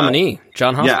first nominee,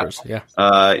 John Hospers. Yeah.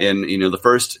 And the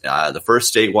first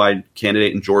statewide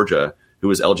candidate in Georgia who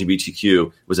was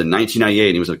LGBTQ was in 1998.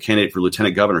 And he was a candidate for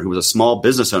lieutenant governor, who was a small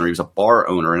business owner. He was a bar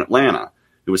owner in Atlanta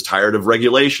who was tired of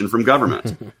regulation from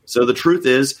government. So the truth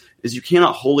is you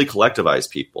cannot wholly collectivize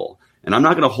people. And I'm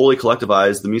not going to wholly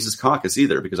collectivize the Mises Caucus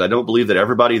either, because I don't believe that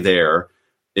everybody there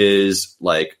is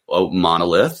like a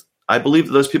monolith. I believe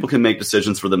that those people can make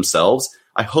decisions for themselves.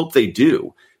 I hope they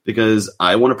do, because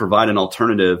I want to provide an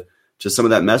alternative to some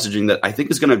of that messaging that I think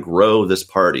is going to grow this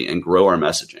party and grow our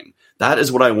messaging. That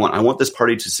is what I want. I want this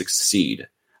party to succeed.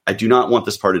 I do not want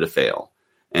this party to fail.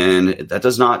 And that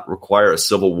does not require a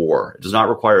civil war. It does not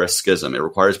require a schism. It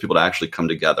requires people to actually come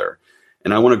together.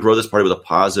 And I want to grow this party with a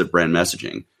positive brand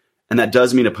messaging. And that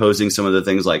does mean opposing some of the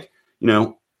things like,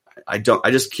 I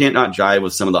just can't not jive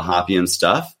with some of the Hoppian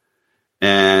stuff.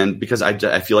 And because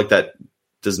I feel like that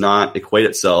does not equate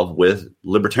itself with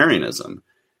libertarianism.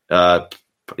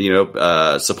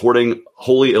 Supporting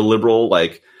wholly illiberal,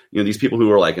 like, these people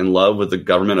who are like in love with the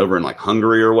government over in like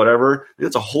Hungary or whatever.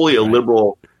 It's a wholly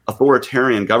illiberal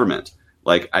authoritarian government.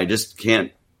 Like, I just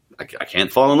can't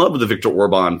fall in love with the Viktor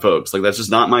Orban folks. Like, that's just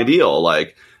not my deal.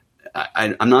 Like,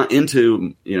 I'm not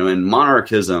into, in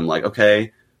monarchism. Like,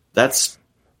 okay, does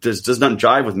not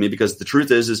jive with me, because the truth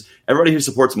is everybody who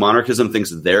supports monarchism thinks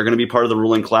they're going to be part of the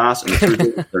ruling class, and the truth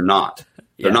is they're not.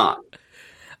 They're not.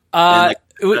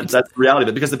 That's the reality of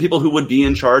it, because the people who would be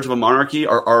in charge of a monarchy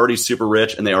are already super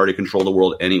rich and they already control the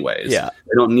world anyways. Yeah.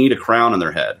 They don't need a crown on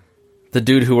their head. The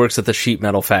dude who works at the sheet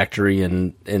metal factory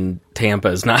in Tampa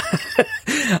is not.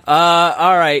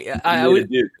 All right.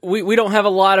 We don't have a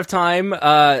lot of time.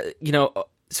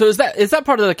 So is that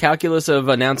part of the calculus of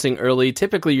announcing early?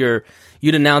 Typically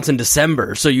you'd announce in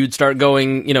December. So you'd start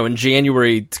going, in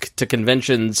January to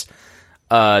conventions,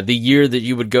 the year that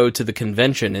you would go to the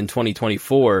convention in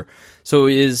 2024. So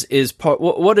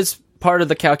what is part of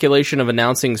the calculation of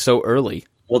announcing so early?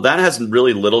 Well, that has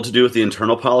really little to do with the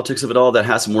internal politics of it all. That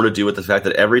has more to do with the fact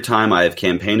that every time I have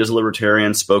campaigned as a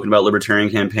libertarian, spoken about libertarian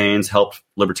campaigns, helped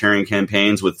libertarian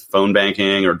campaigns with phone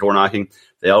banking or door knocking,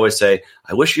 they always say,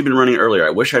 I wish you'd been running earlier. I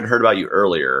wish I'd heard about you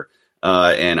earlier.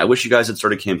 And I wish you guys had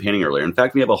started campaigning earlier. In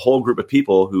fact, we have a whole group of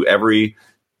people who every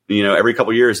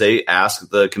couple of years, they ask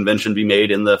the convention be made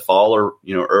in the fall or,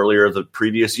 earlier the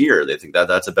previous year. They think that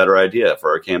that's a better idea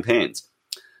for our campaigns.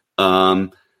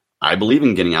 I believe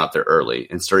in getting out there early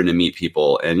and starting to meet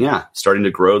people and starting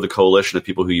to grow the coalition of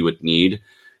people who you would need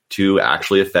to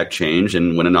actually affect change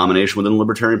and win a nomination within the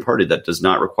Libertarian Party. That does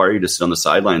not require you to sit on the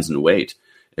sidelines and wait.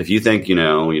 If you think,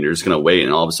 you're just going to wait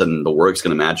and all of a sudden the work's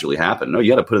going to magically happen. No,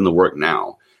 you got to put in the work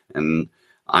now. And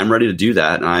I'm ready to do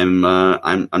that. And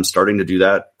I'm starting to do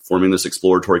that, forming this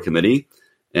exploratory committee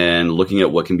and looking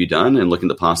at what can be done and looking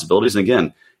at the possibilities. And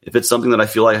again, if it's something that I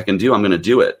feel like I can do, I'm going to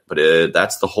do it. But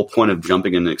that's the whole point of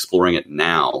jumping in and exploring it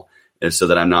now, is so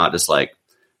that I'm not just like,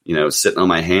 sitting on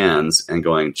my hands and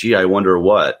going, gee, I wonder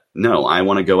what. No, I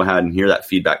want to go ahead and hear that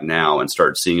feedback now and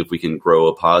start seeing if we can grow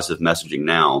a positive messaging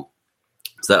now,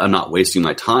 so that I'm not wasting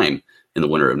my time in the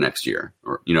winter of next year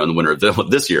or, in the winter of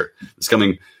this year, this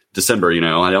coming December.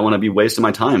 I don't want to be wasting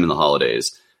my time in the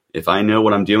holidays. If I know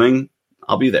what I'm doing,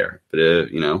 I'll be there. But,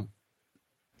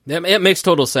 It makes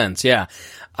total sense. Yeah.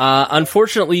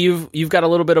 Unfortunately, you've got a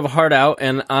little bit of a heart out,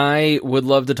 and I would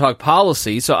love to talk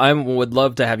policy. So I would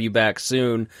love to have you back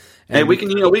soon. Hey, we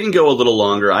can go a little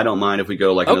longer. I don't mind if we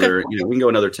go another, we can go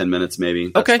another 10 minutes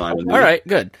maybe. That's fine with me. All right,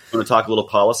 good. Want to talk a little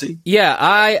policy? Yeah,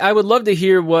 I would love to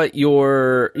hear what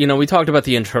we talked about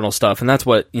the internal stuff, and that's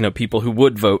what, people who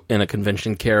would vote in a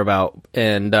convention care about.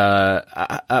 And,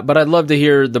 but I'd love to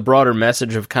hear the broader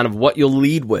message of kind of what you'll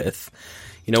lead with.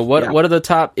 What are the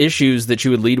top issues that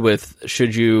you would lead with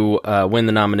should you win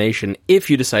the nomination if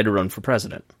you decide to run for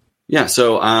president? Yeah,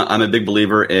 so I'm a big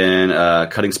believer in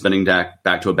cutting spending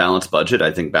back to a balanced budget.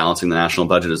 I think balancing the national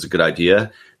budget is a good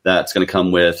idea. That's going to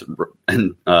come with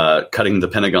cutting the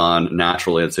Pentagon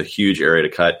naturally. It's a huge area to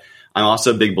cut. I'm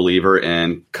also a big believer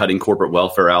in cutting corporate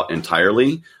welfare out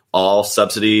entirely, all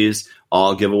subsidies,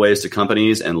 all giveaways to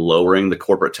companies, and lowering the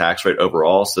corporate tax rate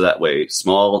overall. So that way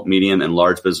small, medium, and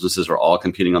large businesses are all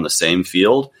competing on the same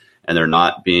field, and they're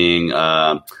not being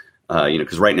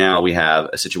because right now we have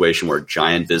a situation where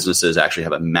giant businesses actually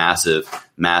have a massive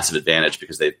advantage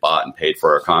because they've bought and paid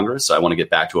for our Congress. So I want to get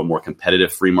back to a more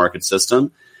competitive free market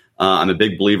system. I'm a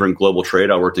big believer in global trade.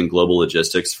 I worked in global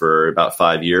logistics for about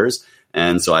 5 years.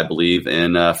 And so I believe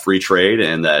in free trade,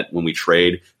 and that when we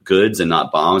trade goods and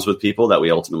not bombs with people, that we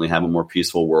ultimately have a more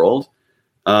peaceful world.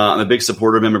 I'm a big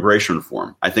supporter of immigration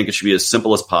reform. I think it should be as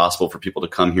simple as possible for people to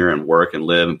come here and work and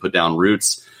live and put down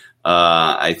roots.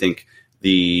 I think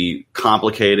the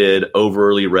complicated,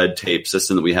 overly red tape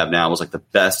system that we have now was like the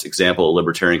best example a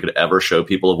libertarian could ever show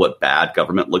people of what bad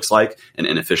government looks like and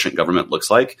inefficient government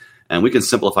looks like. And we can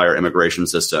simplify our immigration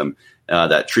system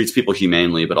that treats people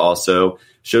humanely, but also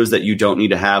shows that you don't need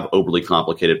to have overly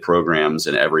complicated programs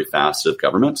in every facet of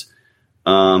government.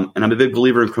 And I'm a big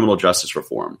believer in criminal justice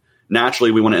reform.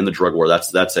 Naturally, we want to end the drug war.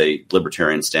 That's a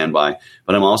libertarian standby.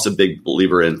 But I'm also a big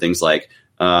believer in things like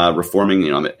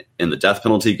reforming. I'm in the death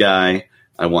penalty guy.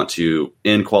 I want to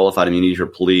end qualified immunity for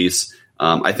police.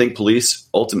 I think police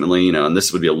ultimately, and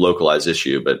this would be a localized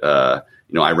issue, but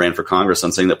I ran for Congress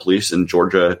on saying that police in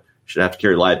Georgia should have to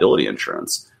carry liability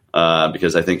insurance.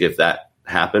 because I think if that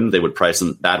happened,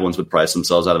 bad ones would price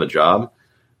themselves out of a job.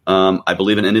 I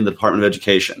believe in ending the Department of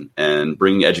Education and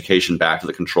bringing education back to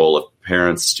the control of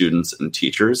parents, students, and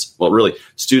teachers. Well, really,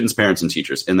 students, parents, and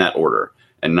teachers in that order,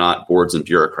 and not boards and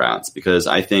bureaucrats. Because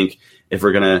I think if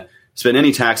we're going to spend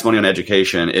any tax money on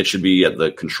education, it should be at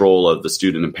the control of the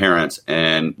student and parent,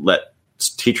 and let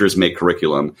teachers make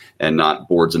curriculum and not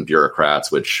boards and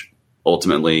bureaucrats, which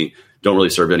ultimately don't really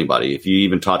serve anybody. If you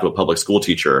even talk to a public school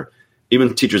teacher,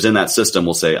 even teachers in that system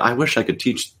will say, I wish I could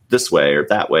teach this way or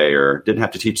that way, or didn't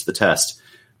have to teach the test.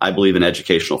 I believe in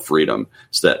educational freedom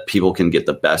so that people can get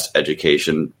the best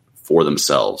education for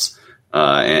themselves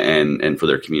and for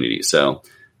their community. So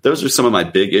those are some of my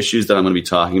big issues that I'm going to be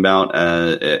talking about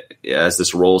as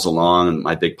this rolls along, and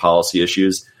my big policy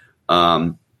issues.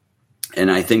 And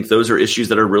I think those are issues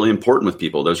that are really important with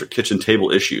people. Those are kitchen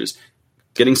table issues.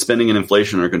 Getting spending and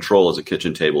inflation under control is a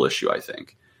kitchen table issue, I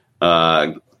think.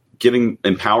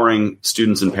 Empowering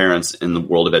students and parents in the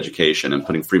world of education and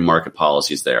putting free market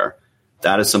policies there,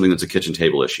 that is something that's a kitchen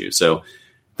table issue. So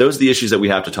those are the issues that we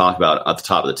have to talk about at the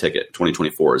top of the ticket.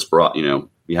 2024 is broad.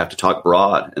 We have to talk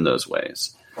broad in those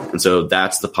ways. And so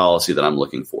that's the policy that I'm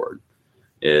looking for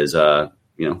is, that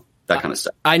kind of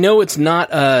stuff. I know it's not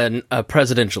a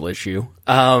presidential issue,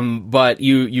 but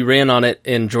you ran on it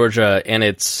in Georgia, and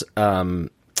it's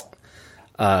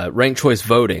ranked choice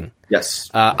voting.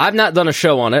 Yes. I've not done a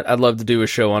show on it. I'd love to do a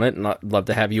show on it, and I'd love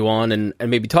to have you on and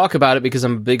maybe talk about it because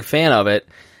I'm a big fan of it.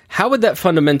 How would that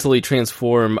fundamentally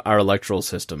transform our electoral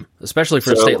system, especially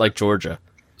for a state like Georgia?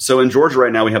 So in Georgia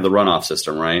right now, we have the runoff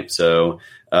system, right? So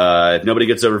if nobody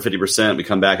gets over 50%, we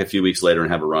come back a few weeks later and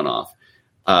have a runoff.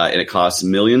 And it costs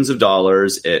millions of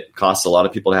dollars. It costs a lot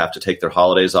of people to have to take their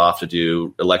holidays off to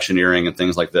do electioneering and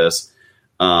things like this.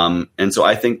 And so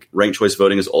I think ranked choice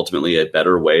voting is ultimately a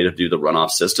better way to do the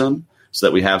runoff system so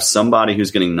that we have somebody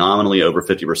who's getting nominally over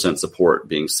 50% support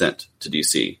being sent to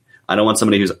DC. I don't want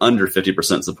somebody who's under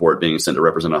 50% support being sent to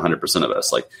represent 100% of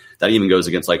us. Like that even goes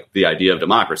against like the idea of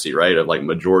democracy, right? Of like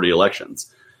majority elections.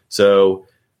 So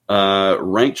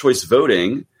ranked choice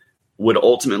voting would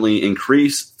ultimately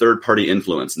increase third-party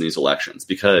influence in these elections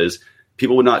because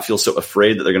people would not feel so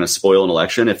afraid that they're going to spoil an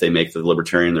election if they make the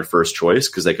Libertarian their first choice,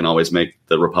 because they can always make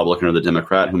the Republican or the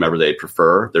Democrat, whomever they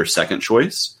prefer, their second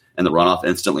choice, and the runoff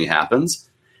instantly happens.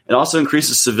 It also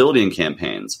increases civility in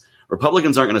campaigns.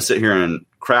 Republicans aren't going to sit here and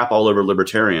crap all over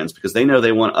Libertarians because they know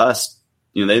they want us,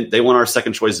 they want our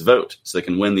second choice vote so they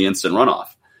can win the instant runoff.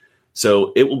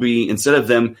 So it will be, instead of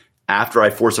them, after I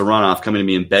force a runoff, coming to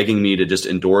me and begging me to just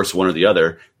endorse one or the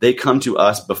other, they come to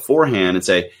us beforehand and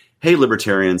say, hey,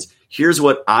 Libertarians, here's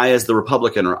what I as the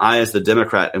Republican or I as the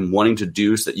Democrat am wanting to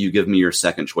do so that you give me your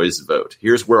second choice vote.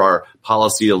 Here's where our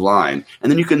policy align.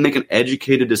 And then you can make an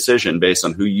educated decision based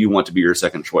on who you want to be your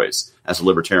second choice as a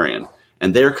Libertarian.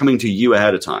 And they're coming to you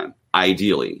ahead of time,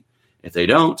 ideally. If they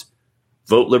don't,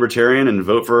 vote Libertarian and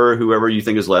vote for whoever you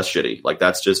think is less shitty. Like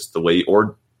that's just the way,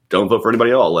 or don't vote for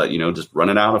anybody else. Just run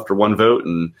it out after one vote.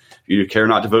 And if you care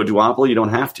not to vote duopoly, you don't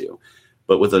have to.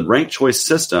 But with a ranked choice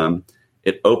system,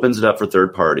 it opens it up for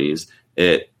third parties.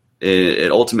 It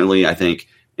ultimately, I think,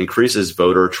 increases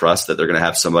voter trust that they're going to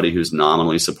have somebody who's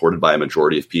nominally supported by a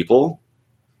majority of people.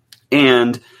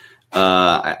 And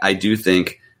I do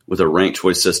think with a ranked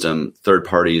choice system, third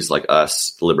parties like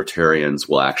us, the Libertarians,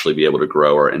 will actually be able to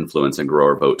grow our influence and grow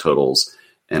our vote totals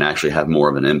and actually have more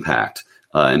of an impact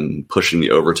in pushing the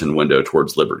Overton window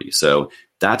towards liberty. So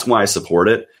that's why I support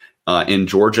it. In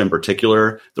Georgia in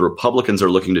particular, the Republicans are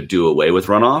looking to do away with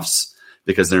runoffs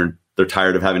because they're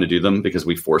tired of having to do them because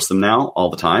we force them now all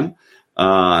the time.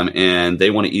 And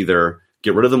they want to either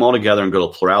get rid of them altogether and go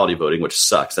to plurality voting, which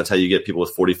sucks. That's how you get people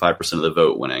with 45% of the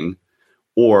vote winning.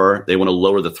 Or they want to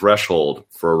lower the threshold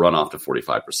for a runoff to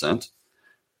 45%.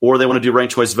 Or they want to do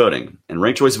ranked choice voting. And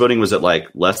ranked choice voting was at like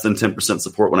less than 10%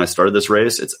 support when I started this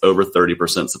race. It's over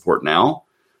 30% support now.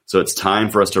 So it's time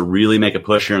for us to really make a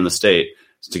push here in the state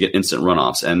to get instant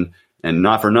runoffs. And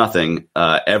not for nothing,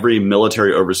 every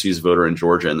military overseas voter in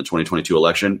Georgia in the 2022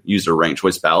 election used a ranked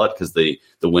choice ballot because the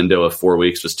window of 4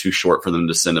 weeks was too short for them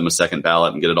to send them a second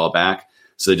ballot and get it all back.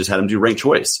 So they just had them do ranked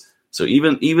choice. So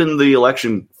even the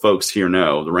election folks here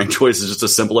know the ranked choice is just a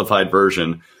simplified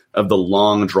version of the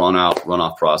long drawn out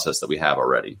runoff process that we have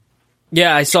already.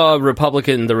 Yeah, I saw the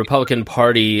Republican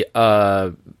Party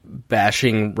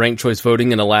bashing ranked choice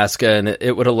voting in Alaska, and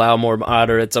it would allow more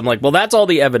moderates. I'm like, well, that's all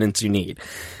the evidence you need,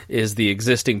 is the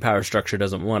existing power structure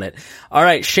doesn't want it. All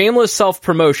right, shameless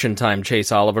self-promotion time,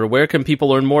 Chase Oliver. Where can people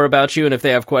learn more about you? And if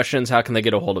they have questions, how can they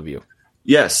get a hold of you?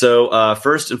 Yeah, so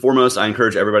first and foremost, I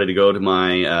encourage everybody to go to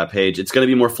my page. It's going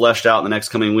to be more fleshed out in the next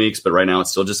coming weeks, but right now it's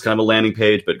still just kind of a landing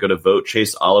page. But go to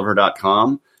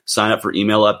votechaseoliver.com, sign up for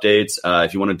email updates.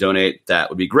 If you want to donate, that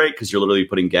would be great because you're literally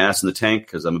putting gas in the tank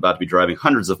because I'm about to be driving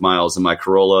hundreds of miles in my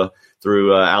Corolla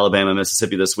through Alabama,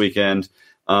 Mississippi this weekend.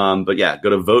 But yeah, go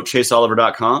to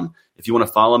votechaseoliver.com. If you want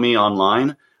to follow me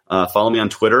online, follow me on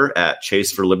Twitter at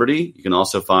Chase for Liberty. You can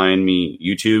also find me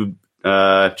YouTube,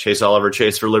 Chase Oliver,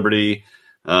 Chase for Liberty,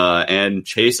 and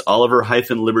Chase Oliver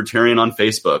 -Libertarian on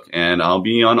Facebook. And I'll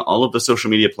be on all of the social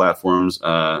media platforms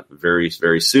very,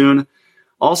 very soon.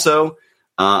 Also,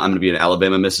 I'm going to be in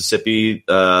Alabama, Mississippi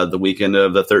the weekend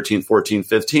of the 13th, 14th,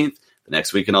 15th. The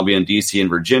next weekend I'll be in D.C. and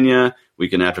Virginia.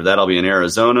 Weekend after that I'll be in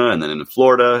Arizona and then in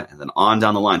Florida and then on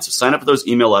down the line. So sign up for those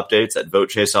email updates at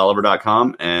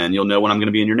votechaseoliver.com and you'll know when I'm going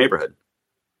to be in your neighborhood.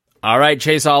 All right,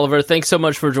 Chase Oliver, thanks so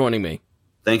much for joining me.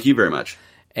 Thank you very much.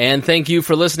 And thank you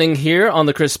for listening here on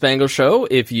The Chris Spangle Show.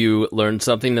 If you learned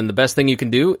something, then the best thing you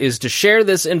can do is to share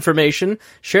this information,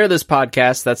 share this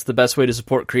podcast. That's the best way to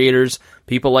support creators,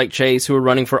 people like Chase who are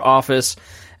running for office.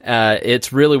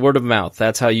 It's really word of mouth.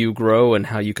 That's how you grow and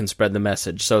how you can spread the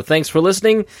message. So thanks for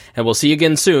listening, and we'll see you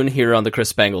again soon here on The Chris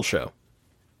Spangle Show.